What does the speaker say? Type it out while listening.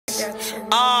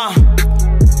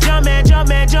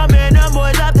Jumpin', them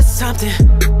boys up to something.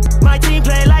 My team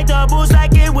play like the Bulls,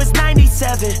 like it was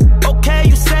 97. Okay,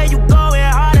 you say you going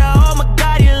harder, oh my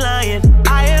God, you're lying.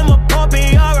 I am a pope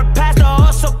and you're a pastor,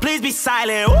 oh, so please be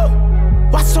silent.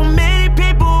 Ooh. Why so many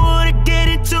people wanna get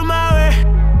into my way?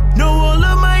 No, all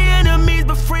of my enemies,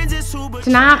 but friends is who.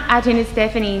 Tonight, I attended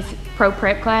Stephanie's pro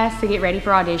prep class to get ready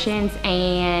for auditions,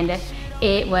 and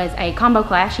it was a combo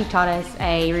class. She taught us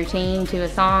a routine to a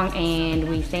song, and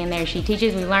we stand there. She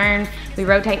teaches, we learn, we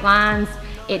rotate lines.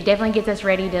 It definitely gets us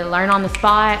ready to learn on the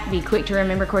spot, be quick to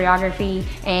remember choreography,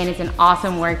 and it's an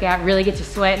awesome workout. Really gets you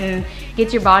sweating,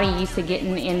 gets your body used to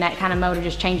getting in that kind of mode of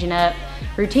just changing up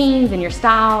routines and your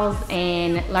styles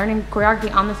and learning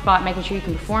choreography on the spot, making sure you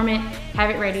can perform it, have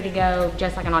it ready to go,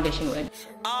 just like an audition would.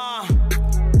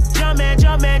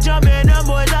 Jumpin', them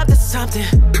boys up to something.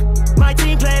 My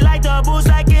team play like the Bulls,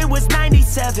 like it was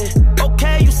 97.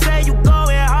 Okay, you say you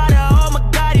going harder, oh my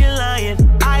God, you're lying.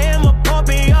 I am a pope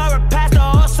and you're a pastor,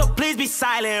 oh, so please be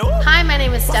silent. Ooh. Hi, my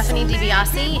name is Stephanie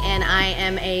DiBiase, and I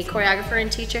am a choreographer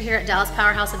and teacher here at Dallas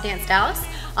Powerhouse of Dance Dallas.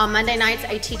 On Monday nights,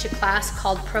 I teach a class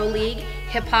called Pro League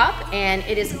Hip Hop, and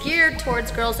it is geared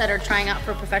towards girls that are trying out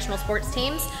for professional sports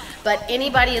teams. But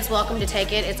anybody is welcome to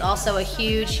take it. It's also a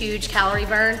huge calorie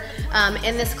burn.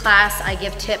 In this class, I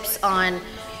give tips on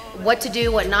what to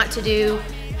do, what not to do,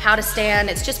 how to stand.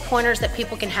 It's just pointers that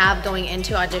people can have going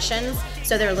into auditions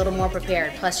so they're a little more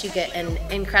prepared. Plus you get an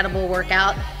incredible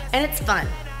workout and it's fun.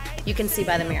 You can see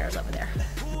by the mirrors over there.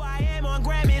 Who I am on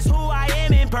Grammys, who I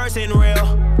am in person,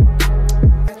 real.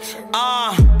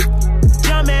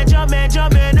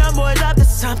 Jumpin', them boys up to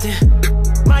something.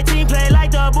 My team play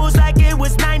like the Bulls, like it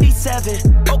was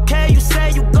 97. Okay, you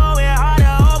say you going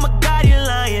harder, oh my God, you're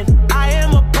lying. I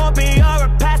am a pope and you're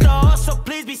a pastor, oh, so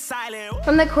please be silent.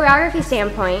 From the choreography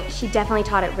standpoint, she definitely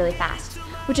taught it really fast,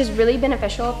 which is really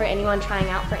beneficial for anyone trying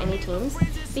out for any teams,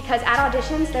 because at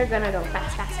auditions, they're gonna go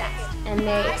fast. And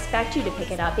they expect you to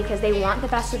pick it up because they want the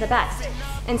best of the best.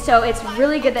 And so it's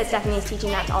really good that Stephanie is teaching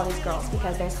that to all these girls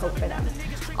because there's hope for them.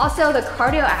 Also, the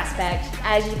cardio aspect,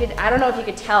 as you could, I don't know if you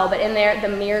could tell, but in there, the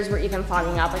mirrors were even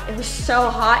fogging up. Like, it was so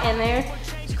hot in there,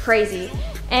 it's crazy.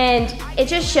 And it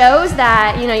just shows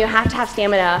that, you know, you have to have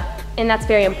stamina, and that's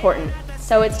very important.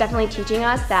 So it's definitely teaching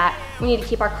us that we need to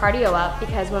keep our cardio up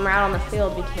because when we're out on the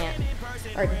field, we can't,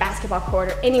 or the basketball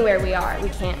court, or anywhere we are, we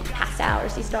can't pass out or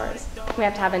see stars. We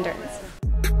have to have endurance.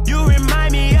 You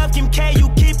remind me of Kim K, you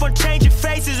keep on changing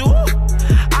faces, ooh.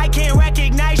 I can't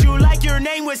recognize you like your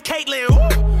name was Caitlin,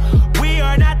 ooh. We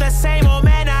are not the same, oh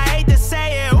man, I hate to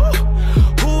say it, ooh.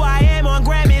 Who I am on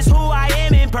Grammys, who I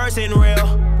am in person,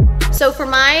 real. So for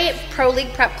my Pro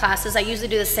League prep classes, I usually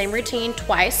do the same routine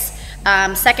twice.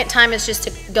 Second time is just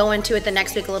to go into it the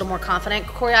next week a little more confident.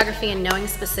 Choreography and knowing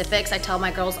specifics, I tell my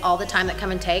girls all the time that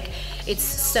come and take. It's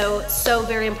so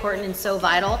very important and so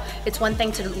vital. It's one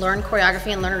thing to learn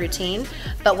choreography and learn a routine,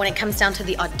 but when it comes down to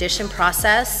the audition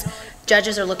process,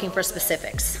 judges are looking for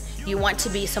specifics. You want to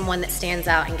be someone that stands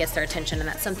out and gets their attention, and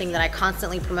that's something that I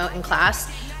constantly promote in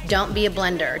class. Don't be a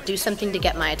blender, do something to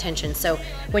get my attention. So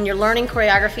when you're learning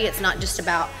choreography, it's not just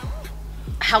about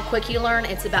how quick you learn,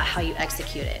 it's about how you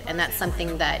execute it. And that's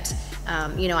something that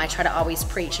you know, I try to always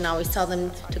preach and always tell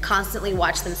them to constantly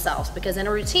watch themselves, because in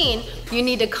a routine, you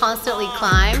need to constantly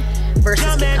climb versus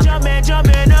get comfortable.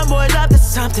 Jumpin', them boys up to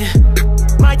something.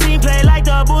 My team play like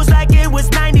the Bulls, like it was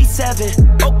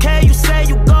 97. Okay, you say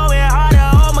you going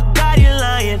harder, oh my God, you're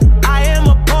lying. I am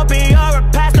a pope and you're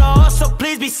a pastor, oh, so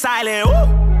please be silent.